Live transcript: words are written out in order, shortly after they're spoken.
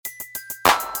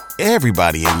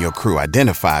Everybody in your crew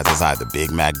identifies as either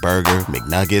Big Mac Burger,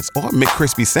 McNuggets, or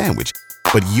McCrispy Sandwich.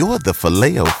 But you're the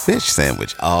Filet-O-Fish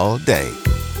Sandwich all day.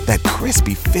 That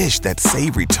crispy fish, that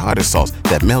savory tartar sauce,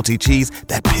 that melty cheese,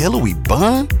 that pillowy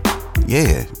bun.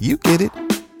 Yeah, you get it.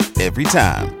 Every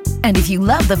time. And if you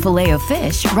love the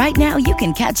Filet-O-Fish, right now you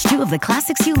can catch 2 of the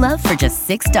classics you love for just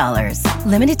 $6.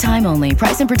 Limited time only.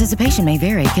 Price and participation may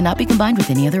vary. Cannot be combined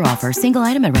with any other offer. Single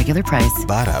item at regular price.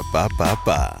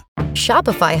 Ba-da-ba-ba-ba.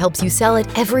 Shopify helps you sell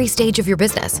at every stage of your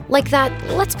business. Like that,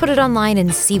 let's put it online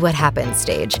and see what happens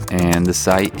stage. And the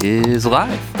site is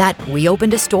live. That we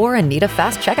opened a store and need a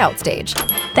fast checkout stage.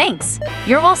 Thanks.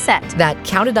 You're all set. That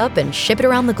count it up and ship it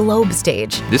around the globe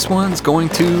stage. This one's going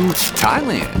to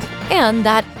Thailand. And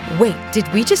that, wait,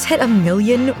 did we just hit 1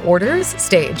 million orders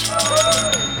stage?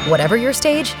 Whatever your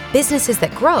stage, businesses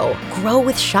that grow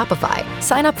with Shopify.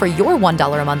 Sign up for your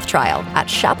 $1 a month trial at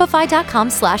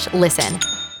shopify.com/listen.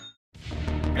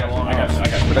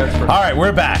 All right,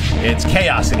 we're back. It's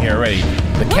chaos in here already.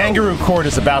 The Kangaroo Court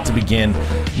is about to begin.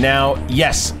 Now,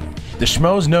 yes, the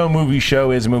Schmoes Know Movie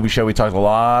Show is a movie show. We talked a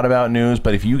lot about news,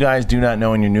 but if you guys do not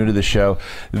know and you're new to the show,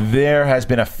 there has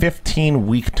been a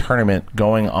 15-week tournament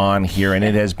going on here, and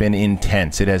it has been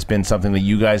intense. It has been something that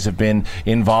you guys have been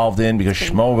involved in because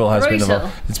Schmoville has been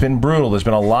involved. It's been brutal. There's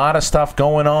been a lot of stuff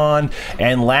going on,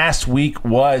 and last week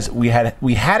was we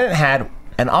hadn't had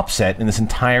an upset in this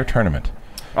entire tournament.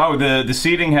 Oh, the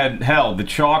seating had held. The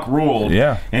chalk ruled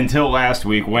until last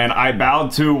week when I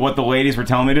bowed to what the ladies were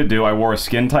telling me to do. I wore a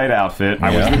skin-tight outfit.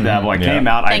 I was the devil. I came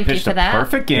out. I pitched a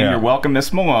perfect game. You're welcome,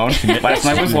 Miss Malone. Last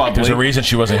night was lovely. There's a reason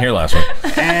she wasn't here last week.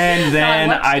 And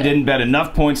then I didn't bet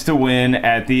enough points to win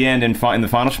at the end in the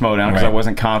final Schmoedown because I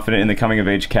wasn't confident in the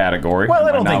coming-of-age category. Well,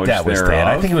 I don't think that was that.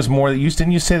 I think it was more that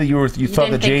didn't you say that you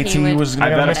thought that JT was going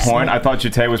to I bet a point. I thought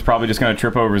Jate was probably just going to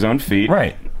trip over his own feet.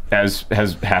 Right. As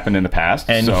has happened in the past,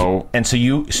 so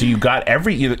you got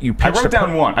you pitched. I wrote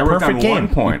down 1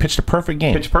 point. You pitched a perfect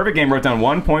game. Pitched a perfect game. Wrote down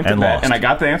 1 point to bet, lost. and I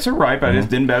got the answer right, but I just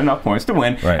didn't bet enough points to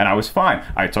win, and I was fine.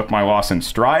 I took my loss in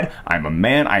stride. I'm a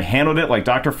man. I handled it like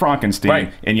Dr.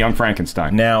 Frankenstein in Young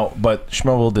Frankenstein. Now, but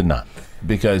Schmoville did not.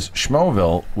 Because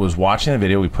Schmoville was watching the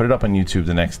video, we put it up on YouTube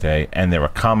the next day, and there were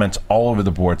comments all over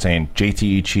the board saying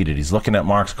JTE cheated. He's looking at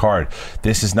Mark's card.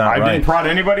 This is not right. I didn't prod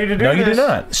anybody to do this. No, you did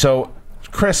not. So,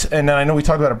 Chris, and I know we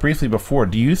talked about it briefly before.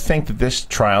 Do you think that this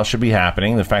trial should be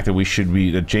happening? The fact that that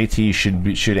JT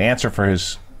should answer for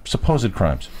his supposed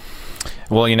crimes?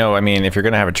 Well, if you're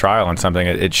going to have a trial on something,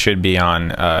 it should be on,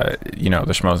 the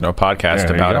Schmoes Know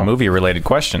podcast about a movie-related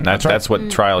question. That's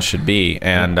what trials should be.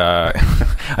 And,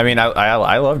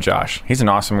 I love Josh. He's an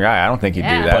awesome guy. I don't think he'd do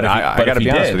that. I got to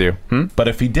be honest with you. But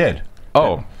if he did.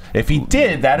 Oh. If he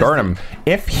did, that burn him.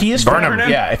 If he is found,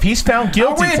 if he's found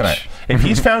guilty tonight. If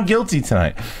he's found guilty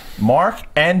tonight, Mark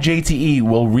and JTE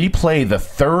will replay the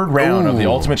third round of the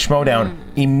Ultimate Schmoedown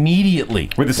immediately.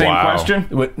 With the same question?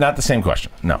 Not the same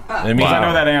question. No. I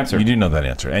know that answer. You do know that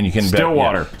answer. And you can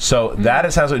Stillwater. So that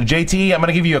is how JTE, I'm going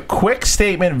to give you a quick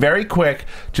statement, very quick,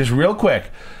 just real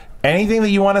quick. Anything that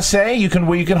you want to say, you can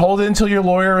hold it until your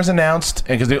lawyer is announced,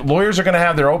 because the lawyers are going to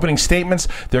have their opening statements.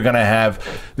 They're going to have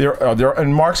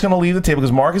and Mark's going to leave the table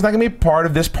because Mark is not going to be part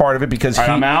of it because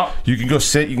I'm out. You can go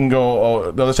sit. You can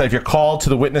go the other side. If you're called to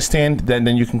the witness stand, then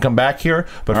you can come back here.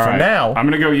 But for now, I'm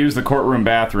going to go use the courtroom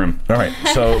bathroom. All right.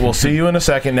 So we'll see you in a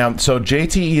second. Now, so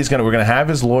JTE is we're going to have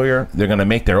his lawyer. They're going to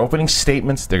make their opening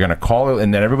statements. They're going to call it,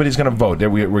 and then everybody's going to vote.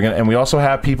 We also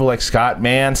have people like Scott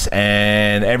Mance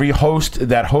and every host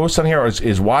on here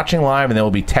is watching live, and they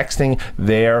will be texting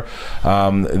their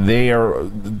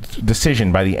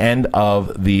decision by the end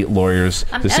of the lawyer's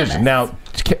decision. Now,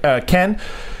 Ken,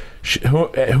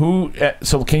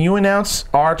 so can you announce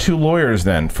our two lawyers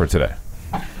then for today?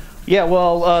 Yeah,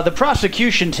 well, the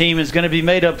prosecution team is going to be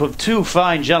made up of two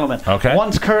fine gentlemen. Okay.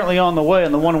 One's currently on the way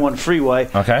on the 101 freeway.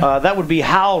 Okay. That would be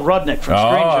Hal Rudnick from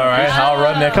Strange all right. Hal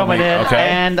Rudnick coming in. Okay.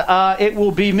 And it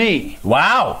will be me.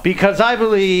 Wow. Because I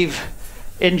believe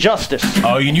in justice.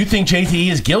 Oh, and you think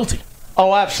JTE is guilty?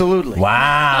 Oh, absolutely.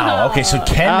 Wow. Okay, so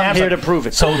Ken I'm here to prove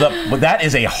it. So that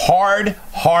is a hard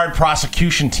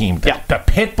prosecution team. The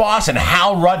pit boss and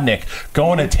Hal Rudnick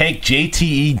going to take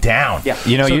JTE down. Yeah.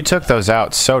 You took those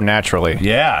out so naturally.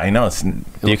 Yeah, I know. Do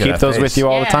you keep those with you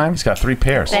all the time? He's got 3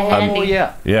 pairs. Oh,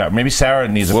 yeah. Yeah, maybe Sarah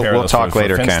needs a pair of those. We'll talk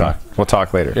later, Ken. We'll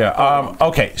talk later. Yeah.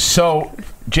 Okay, so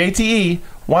JTE,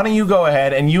 why don't you go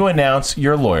ahead and you announce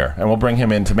your lawyer, and we'll bring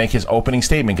him in to make his opening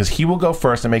statement, because he will go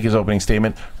first and make his opening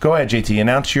statement. Go ahead, JT.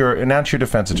 Announce your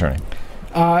defense attorney.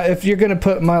 If you're going to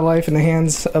put my life in the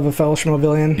hands of a fellow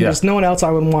Schmovillian, there's no one else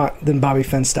I would want than Bobby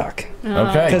Finstock.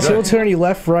 Okay, because he'll turn you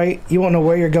left, right. You won't know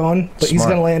where you're going, but he's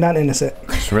going to land on innocent.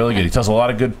 It's really good. He tells a lot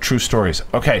of good, true stories.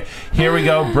 Okay, here we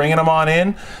go. Bringing him on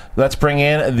in. Let's bring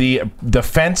in the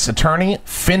defense attorney,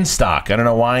 Finstock. I don't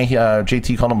know why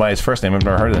JT called him by his first name. I've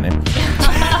never heard of the name.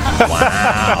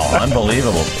 Wow,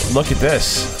 unbelievable. Look at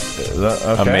this.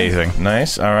 Okay. Amazing.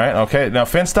 Nice. All right. Okay. Now,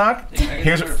 Finstock,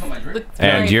 here's...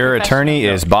 And your attorney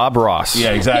is Bob Ross.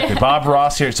 Yeah, exactly. Bob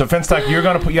Ross here. So, Finstock, you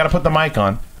got to put the mic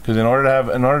on. Because in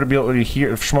order to be able to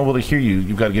hear Schmoville to hear you,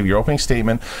 you've got to give your opening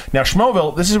statement. Now,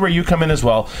 Schmoville, this is where you come in as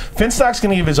well. Finstock's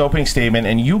going to give his opening statement,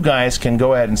 and you guys can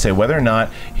go ahead and say whether or not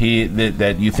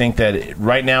that you think that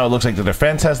right now it looks like the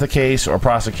defense has the case or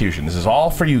prosecution. This is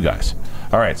all for you guys.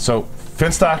 All right. So,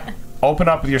 Finstock, open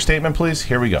up with your statement, please.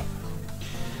 Here we go.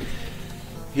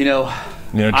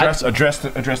 Address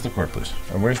the court, please.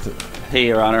 Where's the? Hey,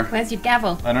 Your Honor. Where's your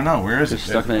gavel? I don't know. Where is it?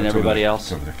 Stuckman and everybody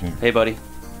else. Hey, buddy.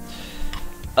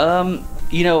 I'm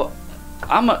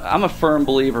a firm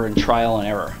believer in trial and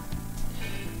error,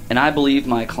 and I believe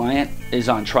my client is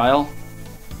on trial.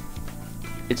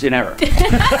 It's in error. All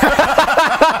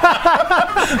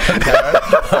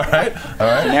right.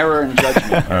 An error in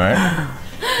judgment. All right.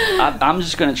 I'm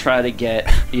just going to try to get,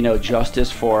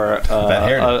 justice for that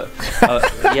hair. I'm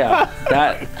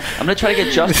going to try to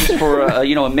get justice for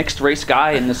a mixed race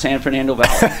guy in the San Fernando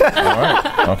Valley. All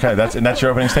right. Okay, that's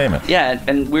your opening statement. Yeah,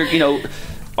 and we're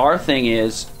our thing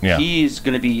is he's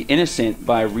going to be innocent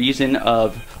by reason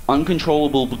of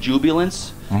uncontrollable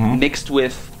jubilance mixed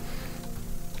with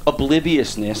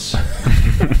obliviousness.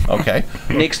 Okay.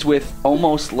 Mixed with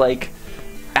almost like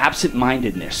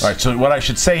absent-mindedness. All right, so what I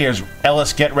should say here is,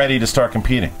 Ellis, get ready to start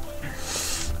competing.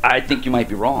 I think you might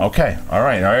be wrong. Okay, all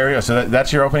right, here we go. So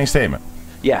that's your opening statement.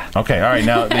 Yeah. Okay, all right.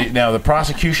 Now the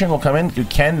prosecution will come in.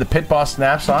 Ken, the pit boss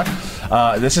Snapstock.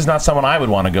 This is not someone I would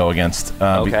want to go against.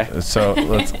 Okay. So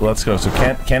let's go. So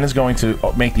Ken is going to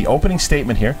make the opening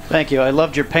statement here. Thank you. I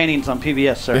loved your paintings on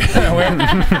PBS, sir.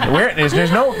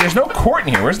 There's no court in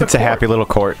here. Where's the It's court? a happy little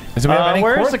court.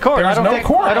 Where is the court? There's no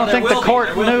court. I don't think the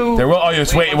court knew. There will. Oh,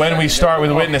 just wait. When we start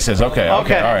with witnesses. Okay. All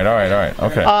right.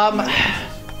 Okay. All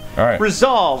right.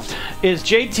 Resolved. Is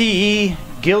JTE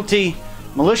guilty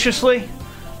maliciously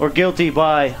or guilty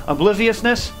by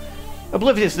obliviousness?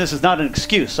 Obliviousness is not an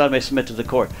excuse, I may submit to the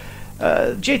court.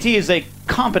 JT is a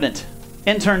competent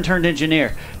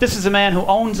intern-turned-engineer. This is a man who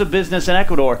owns a business in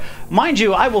Ecuador. Mind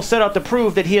you, I will set out to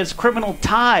prove that he has criminal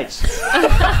ties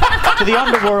to the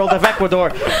underworld of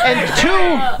Ecuador. And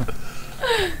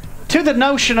to the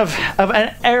notion of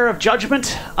an error of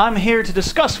judgment, I'm here to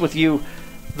discuss with you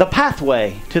the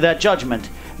pathway to that judgment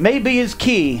may be as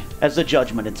key as the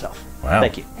judgment itself. Wow.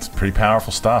 Thank you. It's pretty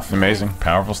powerful stuff. Amazing.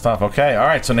 Powerful stuff. Okay. All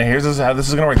right. So now here's how this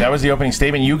is going to work. That was the opening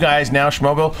statement. You guys now,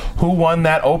 Schmoville, who won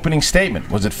that opening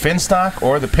statement? Was it Finstock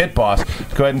or the pit boss?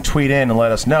 Go ahead and tweet in and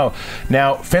let us know.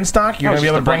 Now, Finstock, you're going to be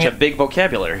able to bring in a big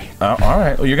vocabulary. All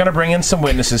right. Well, you're going to bring in some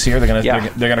witnesses here. They're going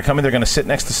to come in. They're going to sit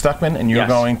next to Stuckman, and you're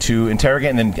going to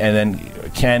interrogate, and then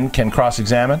Ken can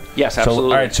cross-examine. Yes, absolutely.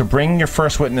 So, all right. So bring your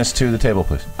first witness to the table,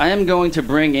 please. I am going to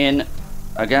bring in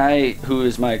a guy who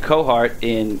is my cohort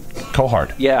in...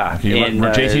 Cohort? Yeah. Okay,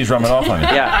 JT's rubbing off on you.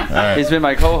 Yeah. Right. He's been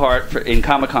my cohort in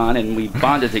Comic-Con, and we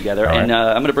bonded together. All and right.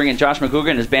 I'm going to bring in Josh McGugan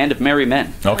and his band of merry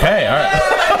men. Okay, all right.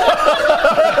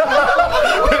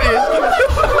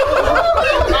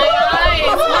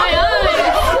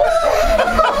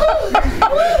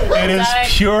 It is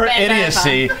pure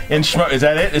idiocy. Is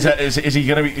that it? Is he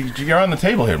going to be? You're on the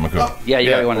table here, McCool. Yeah,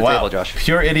 you got to go on the table, Josh.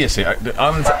 Pure idiocy.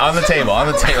 On the table.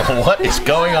 What is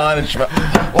going on in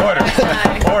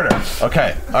Order.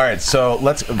 Okay. All right. So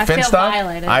let's. I feel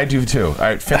violated. I do too. All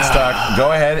right, Finstock,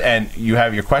 go ahead and you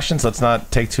have your questions. Let's not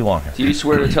take too long here. Do you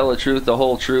swear to tell the truth, the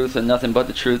whole truth, and nothing but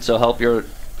the truth, so help your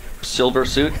silver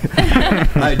suit?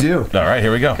 I do. All right.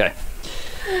 Here we go. Okay.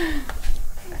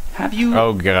 Have you?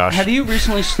 Oh gosh. Have you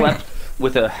recently slept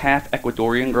with a half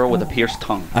Ecuadorian girl with a pierced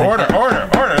tongue? Order.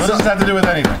 What does this have to do with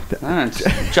anything?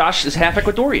 Josh is half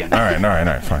Ecuadorian. All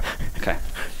right, fine. Okay.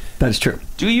 That is true.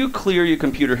 Do you clear your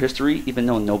computer history even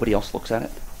though nobody else looks at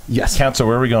it? Yes. Counsel,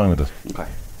 where are we going with this? Okay.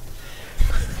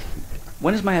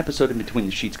 When is my episode in Between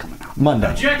the Sheets coming out? Monday.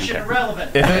 Objection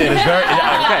irrelevant. It is very...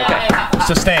 Okay.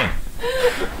 Sustain.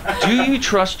 Do you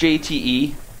trust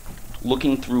JTE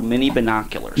looking through mini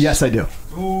binoculars? Yes, I do.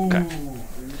 Okay.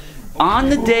 On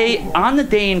the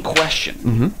day in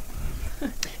question,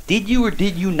 did you or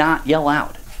did you not yell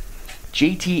out,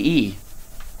 JTE,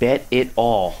 bet it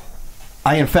all?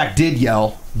 I, in fact, did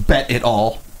yell, bet it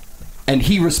all. And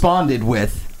he responded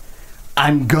with,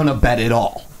 I'm gonna bet it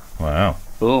all. Wow.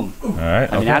 Boom. All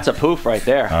right. I mean, that's a poof right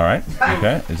there. All right.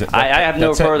 Okay. I have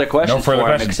no further questions for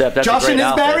him, except that's Justin a great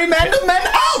is Barry Men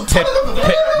out.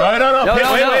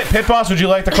 No. Wait. Pit Boss, would you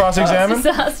like to cross-examine?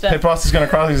 Pit Boss is going to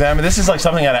cross-examine. This is like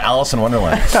something out of Alice in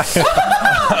Wonderland.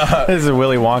 This is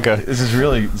Willy Wonka. This is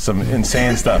really some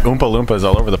insane stuff. Oompa Loompas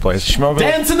all over the place.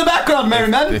 Dance in the background, Merry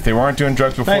Men. If they weren't doing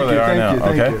drugs before, they are now.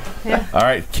 Okay. Yeah. All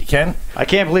right, Ken. I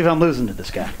can't believe I'm losing to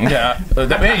this guy. Yeah.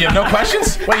 Man, you have no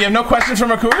questions? Wait, you have no questions from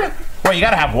Makuga? Wait, you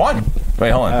got to have one. Wait,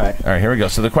 hold on. All right, here we go.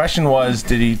 So the question was,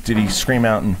 did he scream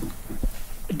out and?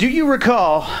 Do you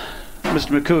recall,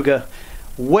 Mr. Makuga,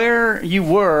 where you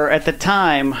were at the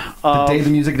time of the day the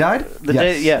music died?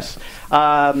 Yes.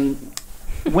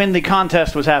 When the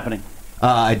contest was happening?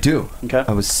 I do. Okay.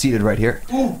 I was seated right here.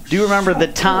 Do you remember the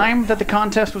time that the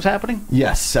contest was happening?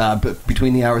 Yes,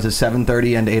 between the hours of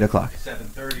 7:30 and 8 o'clock.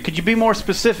 7:30. Could you be more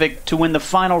specific to when the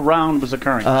final round was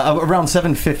occurring? Around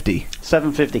 7:50.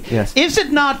 7:50. Yes. Is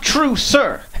it not true,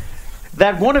 sir,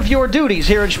 that one of your duties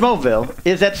here in Schmoville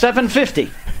is at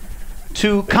 7:50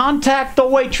 to contact the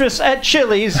waitress at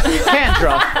Chili's,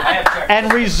 Kendra,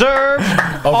 and reserve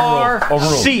our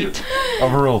seat?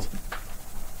 Overruled.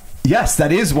 Yes,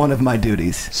 that is one of my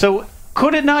duties. So,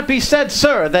 could it not be said,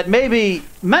 sir, that maybe,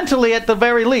 mentally at the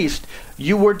very least,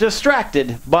 you were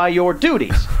distracted by your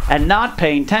duties and not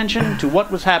paying attention to what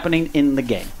was happening in the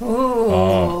game?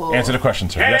 Ooh. Answer the question,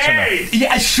 sir. Yes or no?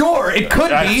 Yeah, sure, it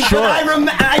could be, sure. but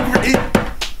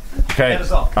Okay.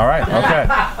 All right. Okay.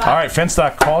 All right,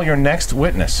 Finstock, call your next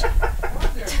witness.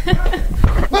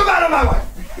 Move out of my way!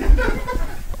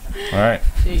 All right.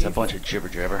 It's a bunch of jibber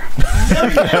jabber.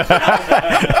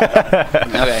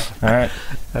 Okay. All right.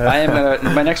 I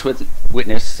am my next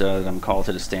witness that I'm called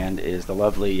to the stand is the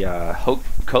lovely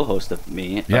co-host of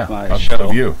me of my show.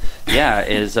 Of you. Yeah,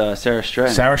 is Sarah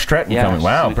Stretton. Sarah Stretton coming.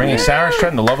 Wow, bringing Sarah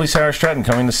Stretton, the lovely Sarah Stretton,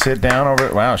 coming to sit down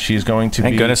over. Wow, she's going to.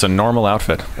 Thank goodness, a normal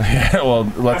outfit. Yeah. Well,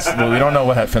 we don't know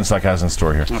what Finstock has in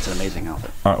store here. That's an amazing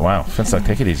outfit. Wow, Finstock,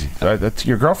 take it easy. That's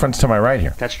your girlfriend's to my right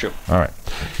here. That's true. All right,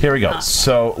 here we go.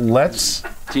 So let's.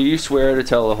 Do you swear to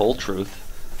tell the whole truth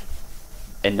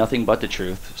and nothing but the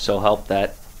truth, so help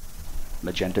that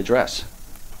magenta dress?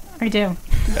 I do.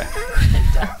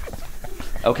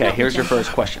 Okay, here's your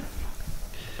first question.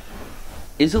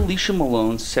 Is Alicia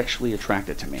Malone sexually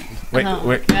attracted to me? Wait.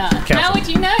 How would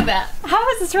you know that? How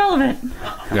is this relevant?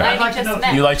 Yeah. I'd like to know.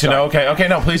 You like to know? Okay,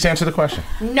 no, please answer the question.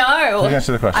 No. Please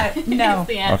answer the question. No.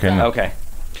 Okay, no. Okay.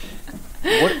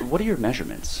 What are your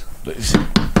measurements?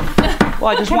 Well,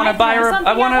 I just want to buy her.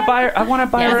 I want to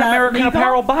buy her an American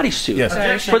Apparel bodysuit.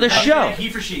 Yes. For the show. He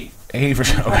for she. He for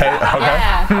she. Okay. All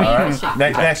right.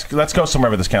 Next, let's go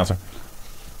somewhere with this, counselor.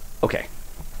 Okay.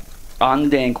 On the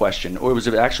day in question, or it was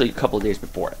actually a couple of days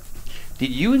before it,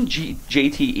 did you and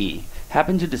JTE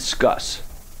happen to discuss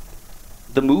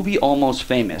the movie Almost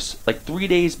Famous like 3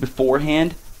 days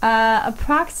beforehand?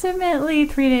 Approximately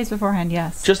 3 days beforehand,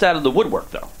 yes. Just out of the woodwork,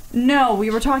 though. No, we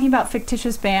were talking about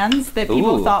fictitious bands that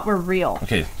people thought were real.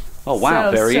 Okay. Oh, wow.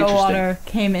 So Very interesting. Stillwater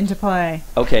came into play.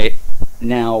 Okay.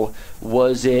 Now,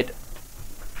 was it...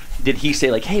 Did he say,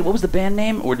 like, hey, what was the band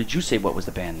name? Or did you say what was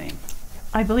the band name?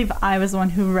 I believe I was the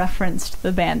one who referenced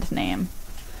the band name.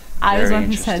 I was the one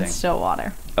who said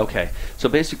Stillwater. Okay. So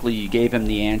basically, you gave him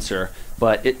the answer,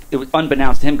 but it was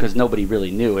unbeknownst to him because nobody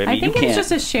really knew. I mean, I think it's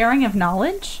just a sharing of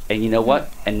knowledge. And you know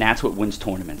what? And that's what wins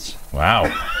tournaments. Wow.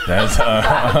 That's,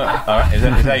 is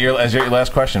that your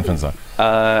last question, Finstock?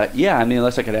 Yeah, I mean,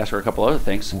 unless I could ask her a couple other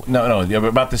things. No,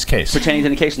 about this case. Pertaining to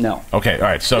the case, no. Okay, all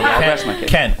right. So,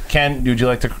 Ken, would you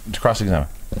like to cross-examine?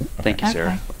 Thank you,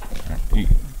 Sarah. Okay.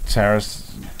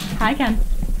 Sarah's... Hi, Ken.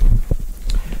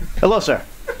 Hello, sir.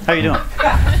 How you doing?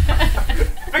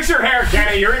 Fix your hair,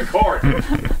 Kenny. You're in court.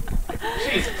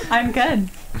 Jesus. I'm good.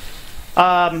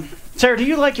 Sarah, do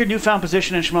you like your newfound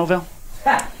position in Schmoville?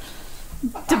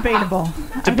 Debatable.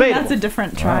 I think that's a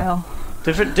different trial.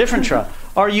 Different trial.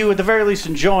 Are you, at the very least,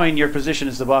 enjoying your position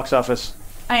as the box office?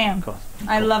 I am. Cool.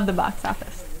 I love the box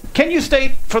office. Can you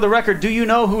state, for the record, do you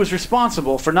know who was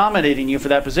responsible for nominating you for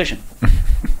that position?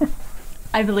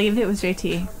 I believe it was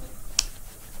JT.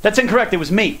 That's incorrect. It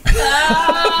was me.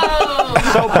 Oh.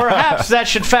 So perhaps that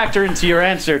should factor into your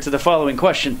answer to the following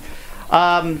question.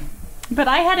 But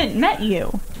I hadn't met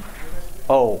you.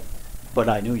 Oh, but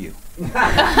I knew you.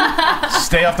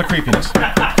 Stay off the creepiness.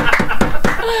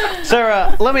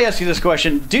 Sarah, let me ask you this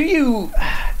question. Do you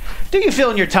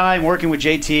feel in your time working with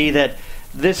JT that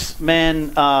this man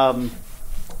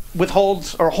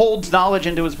withholds or holds knowledge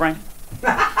into his brain?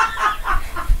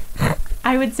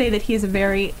 I would say that he is a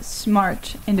very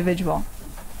smart individual.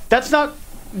 That's not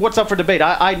what's up for debate.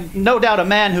 I no doubt a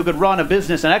man who could run a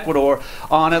business in Ecuador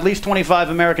on at least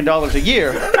 $25 American a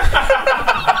year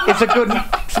Mark's a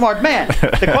good, smart man.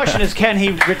 The question is, can he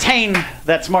retain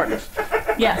that smartness?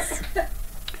 Yes.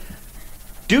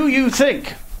 Do you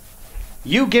think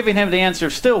you giving him the answer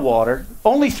Stillwater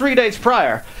only 3 days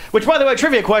prior, which, by the way,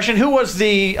 trivia question, who was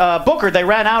the booker they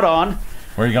ran out on?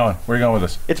 Where are you going? Where are you going with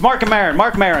this? It's Mark Maron.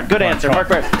 Mark Maron. Good answer. Mark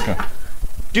Maron. Okay.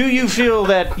 Do you feel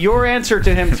that your answer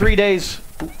to him 3 days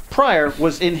prior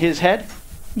was in his head?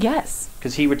 Yes.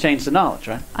 Because he retains the knowledge,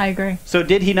 right? I agree. So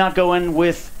did he not go in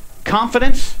with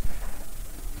confidence?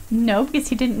 No, because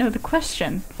he didn't know the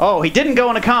question. Oh, he didn't go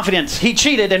into confidence. He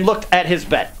cheated and looked at his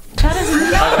bet. That is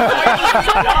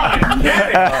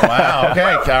Oh, wow.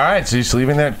 Okay. All right. So he's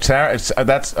leaving there. Sarah,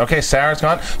 that's okay. Sarah's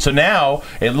gone. So now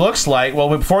it looks like. Well,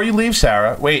 before you leave,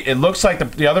 Sarah. Wait. It looks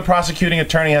like the other prosecuting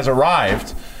attorney has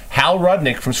arrived. Hal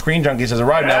Rudnick from Screen Junkies has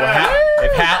arrived. Now,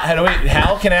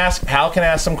 Hal can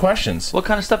ask some questions. What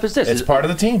kind of stuff is this? It's part of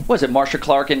the team. Was it Marsha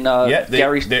Clark and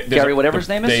Gary, whatever his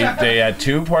name is? They had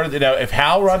two part of the. Now, if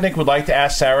Hal Rudnick would like to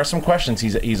ask Sarah some questions,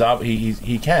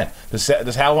 he can. Does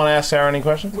Hal want to ask Sarah any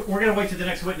questions? We're gonna wait to the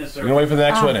next witness, sir. We're gonna wait for the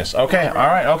next witness. Okay. All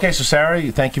right. Okay. So Sarah,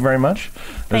 thank you very much.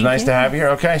 It was nice to have you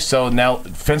here. Okay. So now,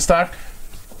 Finstock,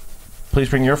 please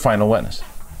bring your final witness.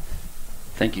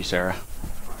 Thank you, Sarah.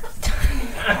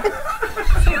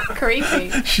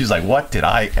 Creepy. She's like, what did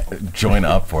I join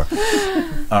up for?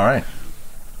 All right.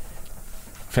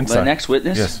 Finstock. The next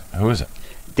witness? Yes. Who is it?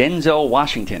 Denzel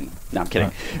Washington. No, I'm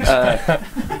kidding. All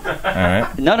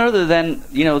right. None other than,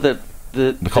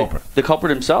 the culprit. The culprit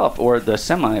himself, or the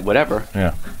semi, whatever.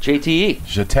 Yeah. JTE.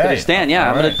 Jete. Stan,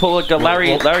 yeah. I'm going to pull like a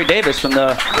Larry Davis from the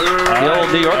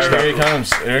old New York stuff. Here he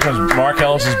comes. Here comes. Mark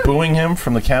Ellis is booing him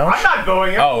from the couch. I'm not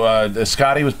booing him. Oh,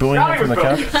 Scotty was booing him from the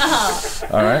couch.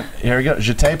 All right. Here we go.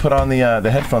 Jete, put on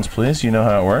the headphones, please. You know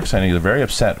how it works. I know you're very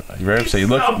upset. You're very upset. You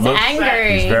look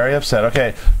angry. He's very upset.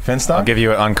 Okay. Finstock. I'll give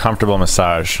you an uncomfortable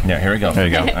massage. Yeah, here we go. There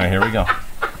you go. All right, here we go.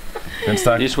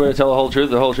 Finstock. You swear to tell the whole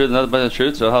truth, and nothing but the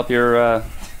truth, so help your...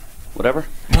 whatever.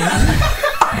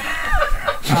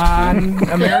 On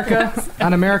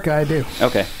America, I do.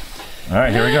 Okay. All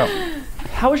right, here we go.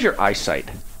 How is your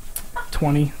eyesight?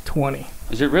 20/20.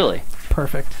 Is it really?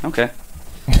 Perfect. Okay.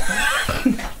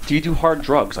 Do you do hard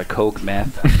drugs like coke,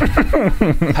 meth,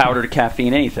 powdered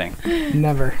caffeine, anything?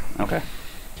 Never. Okay.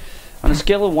 On a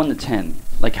scale of 1 to 10,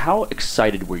 how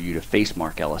excited were you to face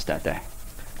Mark Ellis that day?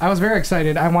 I was very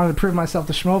excited. I wanted to prove myself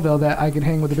to Schmoville that I could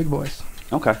hang with the big boys.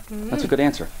 Okay. That's a good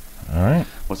answer. All right.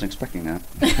 Wasn't expecting that.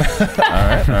 All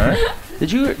right.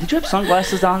 Did you have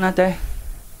sunglasses on that day?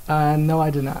 No, I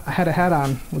did not. I had a hat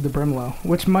on with the brim low,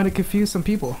 which might have confused some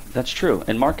people. That's true.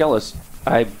 And Mark Ellis,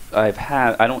 I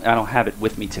don't have it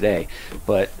with me today,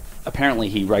 but apparently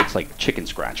he writes like chicken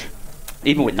scratch,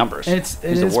 even with numbers. It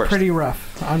is pretty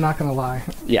rough. I'm not gonna lie.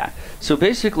 Yeah. So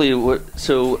basically,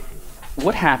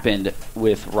 what happened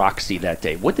with Roxy that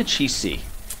day? What did she see?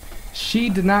 She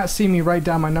did not see me write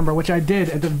down my number, which I did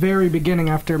at the very beginning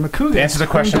after McCougan. Answer the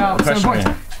question.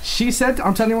 She said,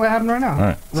 I'm telling you what happened right now.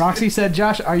 Right. Roxy said,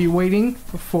 Josh, are you waiting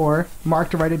for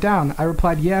Mark to write it down? I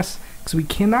replied, yes, because we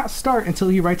cannot start until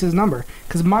he writes his number,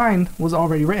 because mine was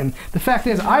already written. The fact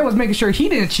is, I was making sure he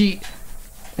didn't cheat,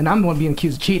 and I'm the one being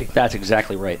accused of cheating. That's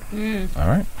exactly right. All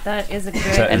right. That is a good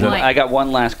point. I got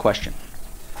one last question.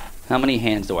 How many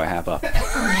hands do I have up?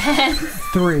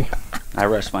 3. I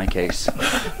rest my case. All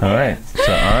right.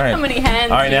 So, all right. How many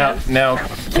hands? All right. Now,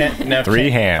 Ken, 3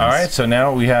 hands. All right. So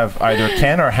now we have either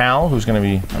Ken or Hal, who's going to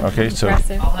be okay. So,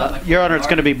 Your Honor, it's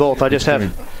going to be both. I just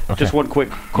have just one quick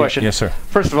question. Yes, sir.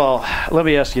 First of all, let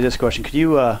me ask you this question: could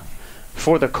you,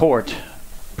 for the court,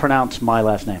 pronounce my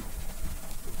last name?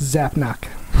 Zapnak.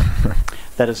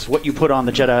 That is what you put on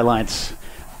the Jedi Alliance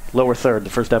lower third, the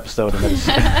first episode, and that is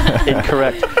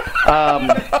incorrect.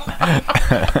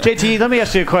 JT, let me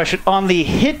ask you a question. On the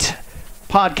hit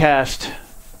podcast,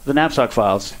 The Knapsack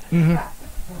Files,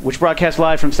 which broadcast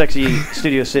live from sexy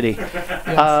Studio City.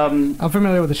 Yes. I'm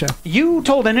familiar with the show. You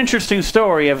told an interesting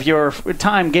story of your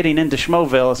time getting into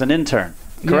Schmoville as an intern,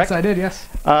 correct? Yes, I did, yes.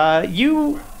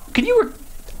 I'm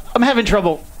having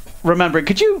trouble remembering.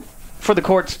 Could you, for the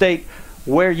court, state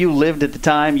where you lived at the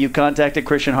time you contacted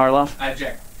Christian Harloff? I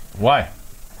object. Why?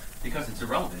 Because it's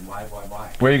irrelevant. Why?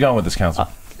 Where are you going with this, counsel?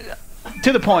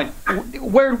 To the point,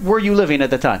 where were you living at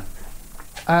the time?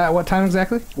 What time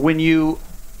exactly? When you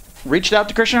reached out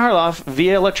to Christian Harloff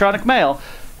via electronic mail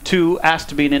to ask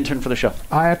to be an intern for the show.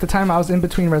 At the time, I was in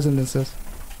between residences.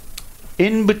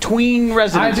 In between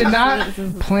residences? I did not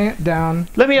plant down.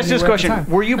 Let me ask you this question.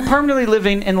 Were you permanently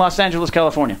living in Los Angeles,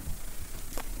 California?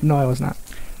 No, I was not.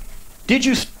 Did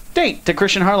you state to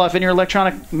Christian Harloff in your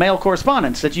electronic mail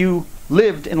correspondence that you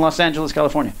lived in Los Angeles,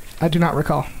 California? I do not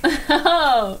recall.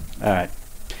 Oh. All right.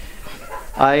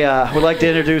 I would like to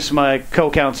introduce my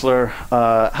co-counselor,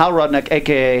 Hal Rudnick,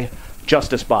 a.k.a.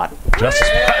 Justice Bot. Justice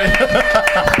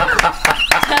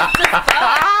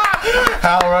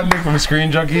Hal Rudnick from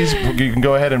Screen Junkies. You can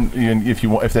go ahead and if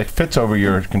that fits over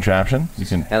your contraption, you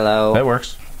can. Hello. That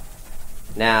works.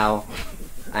 Now,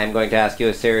 I'm going to ask you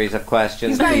a series of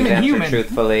questions. He's not Please even answer human.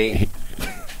 truthfully.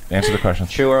 Answer the questions.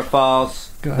 True or false?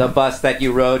 The bus that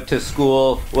you rode to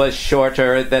school was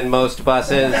shorter than most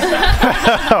buses.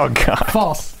 Oh, God.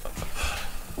 False.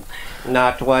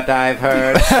 Not what I've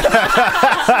heard.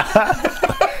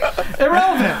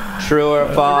 Irrelevant. True or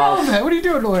false? Irrelevant. What are you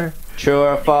doing, lawyer? True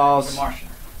or false?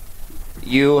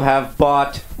 You have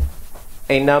bought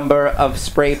a number of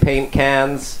spray paint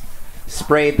cans,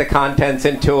 sprayed the contents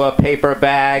into a paper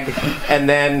bag, and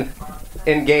then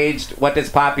engaged what is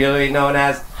popularly known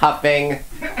as huffing.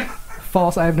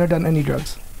 False. I have never done any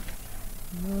drugs.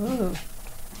 Ooh.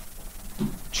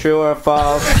 True or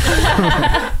false?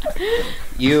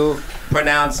 You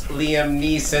pronounce Liam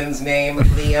Neeson's name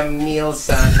Liam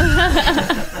Nielsen.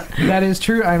 That is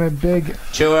true. I'm a big...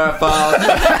 True or false?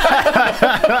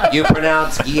 You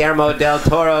pronounce Guillermo del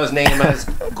Toro's name as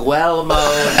Guillermo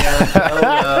del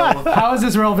Toro. How is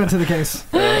this relevant to the case?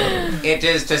 It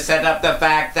is to set up the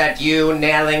fact that you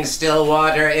nailing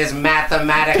Stillwater is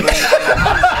mathematically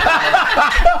impossible.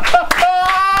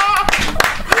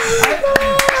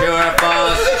 True or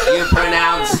false? You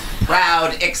pronounce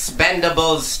proud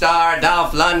Expendables star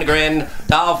Dolph Lundgren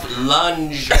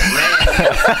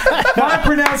My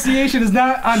pronunciation is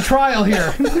not on trial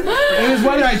here. It is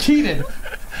whether I cheated.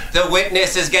 The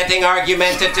witness is getting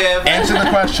argumentative. Answer the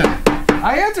question.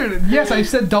 I answered it. Yes, I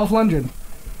said Dolph Lundgren.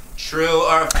 True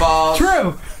or false?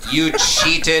 True. You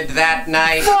cheated that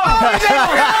night.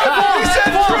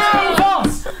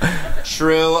 False.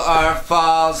 True or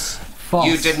false? False.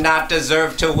 You did not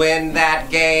deserve to win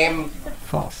that game.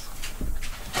 False.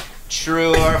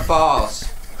 True or false?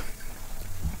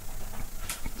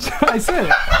 I said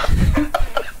it.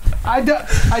 I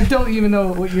don't even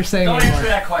know what you're saying. Don't answer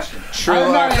that question. True I'm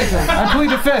or not answering. I plead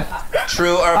the fifth.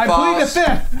 True or I false? plead the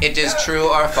fifth. It is true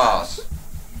or false?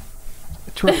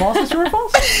 True or false is true or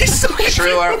false?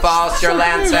 True or false? Your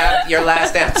last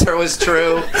answer was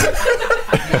true. All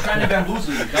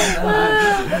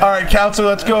right, counsel,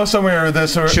 let's go somewhere with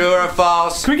this. True or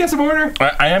false? Can we get some order?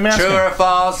 I am asking. True or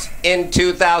false? In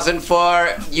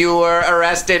 2004, you were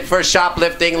arrested for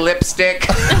shoplifting lipstick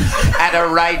at a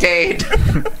Rite Aid.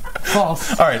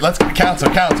 False. All right, let's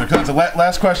counsel.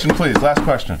 Last question, please. Last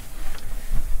question.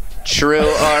 True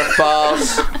or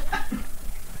false?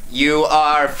 You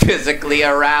are physically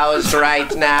aroused right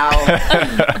now.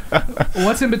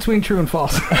 What's in between true and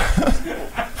false?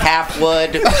 Half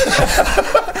wood.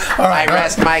 I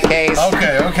rest my case.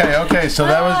 Okay. So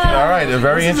that was all right.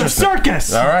 Very this interesting. Is a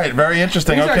circus. All right, very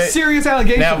interesting. These are serious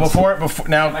allegations. Now,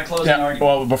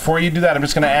 before you do that, I'm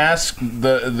just going to ask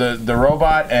the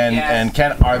robot and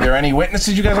Ken. Are there any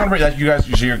witnesses you guys want to bring? That you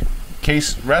guys, your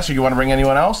case rests, or you want to bring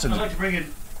anyone else? I'd like to bring in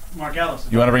Mark Ellis.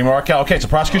 You want to bring Mark Ellis? Okay, so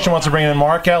prosecution wants to bring in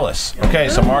Mark Ellis. Okay,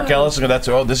 so Mark Ellis.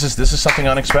 This is something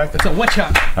unexpected. It's a witch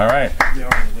hunt. All right.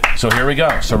 So here we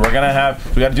go. So we got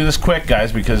to do this quick,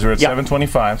 guys, because we're at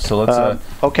 7:25. So let's.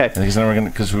 Okay.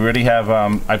 Because we already have.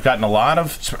 I've gotten a lot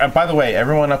of. By the way,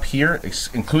 everyone up here,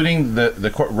 including the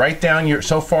court, write down your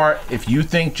so far if you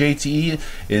think JTE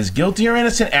is guilty or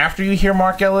innocent after you hear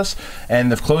Mark Ellis, and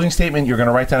the closing statement you're going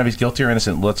to write down if he's guilty or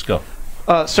innocent. Let's go.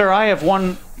 Sir, I have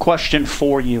one question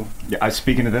for you. Yeah,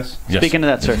 speaking to this? Yes. Speaking to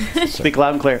that, sir. Speak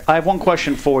loud and clear. I have one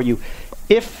question for you.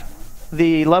 If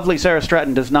the lovely Sarah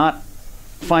Stratton does not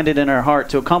find it in her heart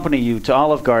to accompany you to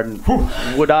Olive Garden,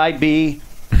 would I be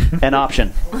an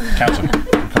option? Counsel.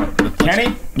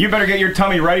 Kenny, you better get your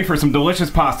tummy ready for some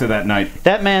delicious pasta that night.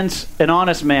 That man's an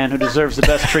honest man who deserves the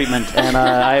best treatment, and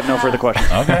I have no further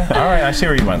questions. Okay, all right, I see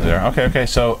where you went there. Okay,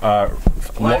 so...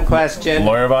 One question.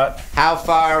 Lawyer bot. How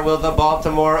far will the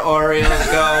Baltimore Orioles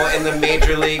go in the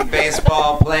Major League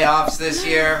Baseball playoffs this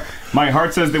year? My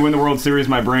heart says they win the World Series.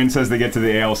 My brain says they get to the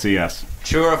ALCS.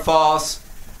 True or false?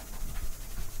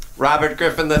 Robert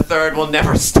Griffin III will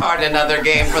never start another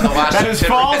game for the Washington That is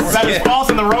false. Redskins. That is false,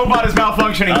 and the robot is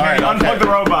malfunctioning. All right, Kenny, unplug the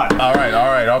robot. All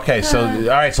right. Okay, so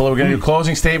we're going to do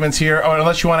closing statements here. Oh,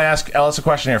 unless you want to ask Ellis a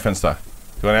question here, Finstock.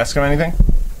 You want to ask him anything?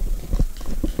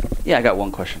 Yeah, I got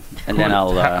one question, and then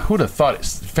I'll. Who'd have thought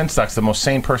Finstock's the most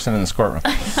sane person in this courtroom?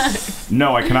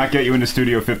 No, I cannot get you into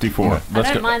Studio 54.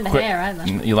 I don't mind the hair either.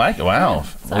 You like it? Wow.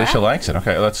 Alicia likes it.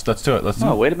 Okay, let's do it.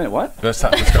 Oh, wait a minute. What? Let's go.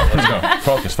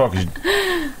 Focus.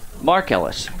 Mark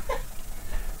Ellis,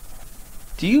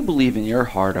 do you believe in your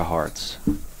heart of hearts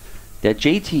that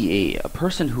JTE, a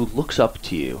person who looks up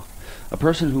to you, a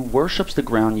person who worships the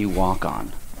ground you walk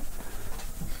on,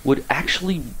 would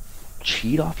actually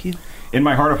cheat off you? In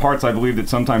my heart of hearts, I believe that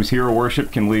sometimes hero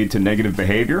worship can lead to negative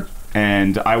behavior.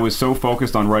 And I was so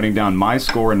focused on writing down my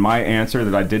score and my answer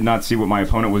that I did not see what my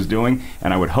opponent was doing.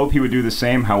 And I would hope he would do the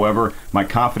same. However, my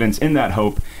confidence in that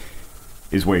hope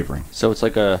is wavering. So it's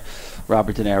like a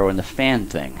Robert De Niro and the Fan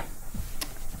thing.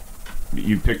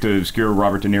 You picked an obscure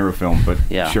Robert De Niro film, but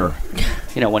yeah. Sure.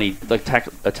 You know, when he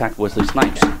attacked Wesley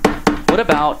Snipes. What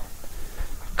about,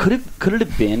 could it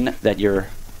have been that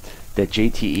that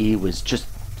JTE was just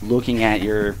looking at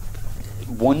your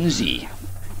onesie,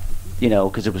 you know,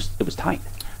 because it was tight?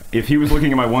 If he was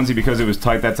looking at my onesie because it was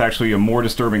tight, that's actually a more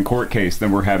disturbing court case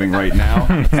than we're having right now.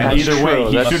 And either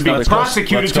way, he should be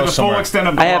prosecuted to the full extent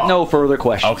of the law. I have no further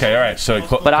questions. Okay, all right. So,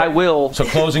 but I will. So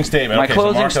closing statement. My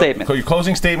closing statement. Your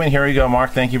closing statement. Here you go,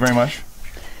 Mark. Thank you very much.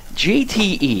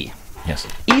 JTE, yes,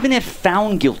 even if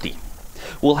found guilty,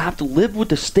 will have to live with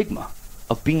the stigma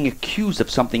of being accused of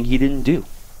something he didn't do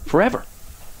forever.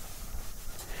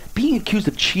 Being accused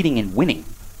of cheating and winning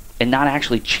and not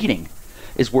actually cheating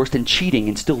is worse than cheating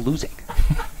and still losing.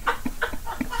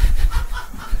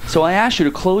 So I ask you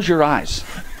to close your eyes.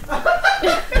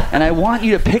 And I want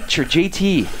you to picture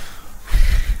JT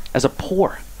as a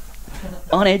poor,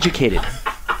 uneducated,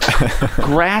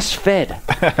 grass-fed,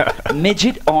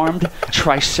 midget-armed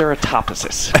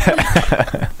triceratopuses.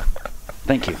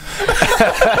 Thank you.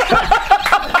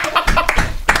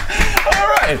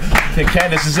 Okay,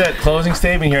 Ken, this is it. Closing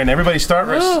statement here, and everybody start.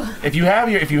 If you have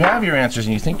your answers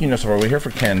and you think you know so far, we're here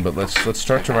for Ken. But let's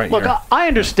start to right Look, here. I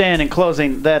understand in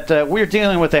closing that we're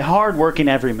dealing with a hard-working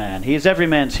everyman. He's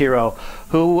everyman's hero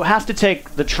who has to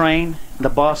take the train, the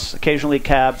bus, occasionally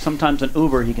cab, sometimes an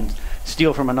Uber. He can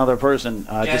steal from another person.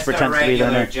 Just pretends to be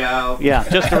there. Joe. Yeah,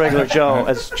 just a regular Joe,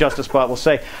 as Justice Bott will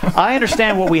say. I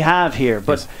understand what we have here,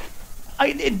 but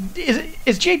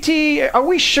is JT? Are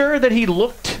we sure that he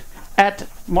looked at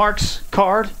Mark's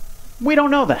card? We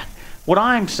don't know that. What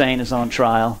I'm saying is on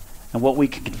trial, and what we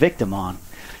can convict him on,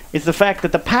 is the fact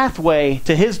that the pathway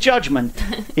to his judgment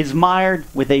is mired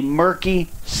with a murky,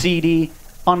 seedy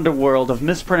underworld of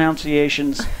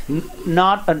mispronunciations,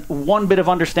 not one bit of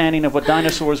understanding of what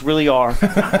dinosaurs really are,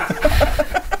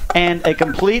 and a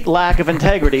complete lack of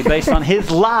integrity based on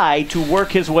his lie to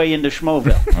work his way into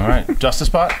Schmoville. All right, Justice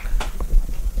Bott?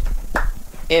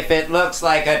 If it looks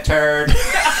like a turd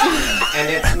and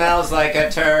it smells like a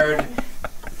turd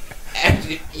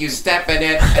and you step in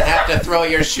it and have to throw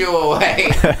your shoe away,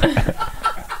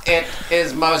 it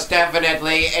is most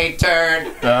definitely a turd.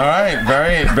 All right,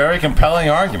 very, very compelling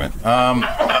argument.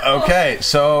 Okay,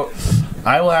 so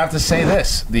I will have to say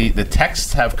this: the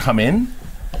texts have come in.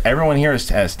 Everyone here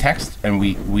has text, and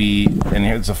and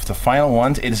here's the final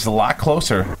ones. It is a lot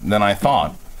closer than I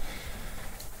thought.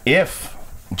 If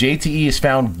JTE is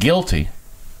found guilty,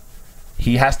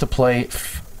 he has to play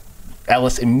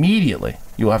Ellis immediately.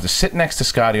 You will have to sit next to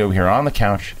Scotty over here on the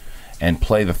couch and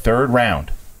play the third round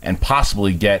and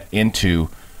possibly get into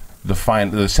the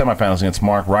semifinals against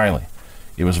Mark Riley.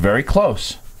 It was very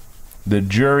close. The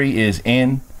jury is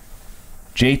in.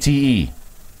 JTE,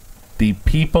 the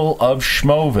people of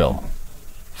Schmoville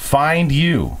find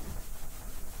you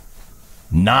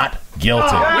not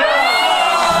guilty.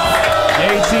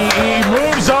 JTE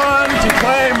moves on to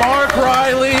play Mark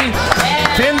Riley.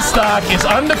 Finstock is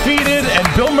undefeated,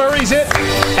 and Bill Murray's it,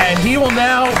 and he will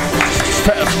now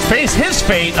face his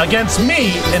fate against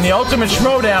me in the Ultimate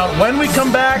Schmodown. When we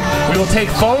come back, we will take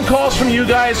phone calls from you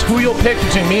guys, who you'll pick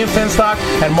between me and Finstock,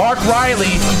 and Mark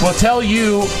Riley will tell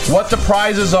you what the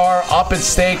prizes are up at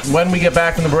stake when we get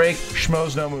back from the break.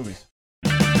 Schmoes No Movies.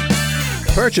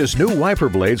 Purchase new wiper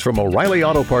blades from O'Reilly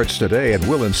Auto Parts today and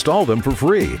we'll install them for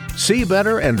free. See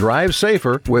better and drive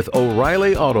safer with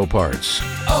O'Reilly Auto Parts.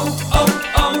 Oh,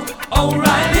 oh, oh,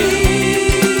 O'Reilly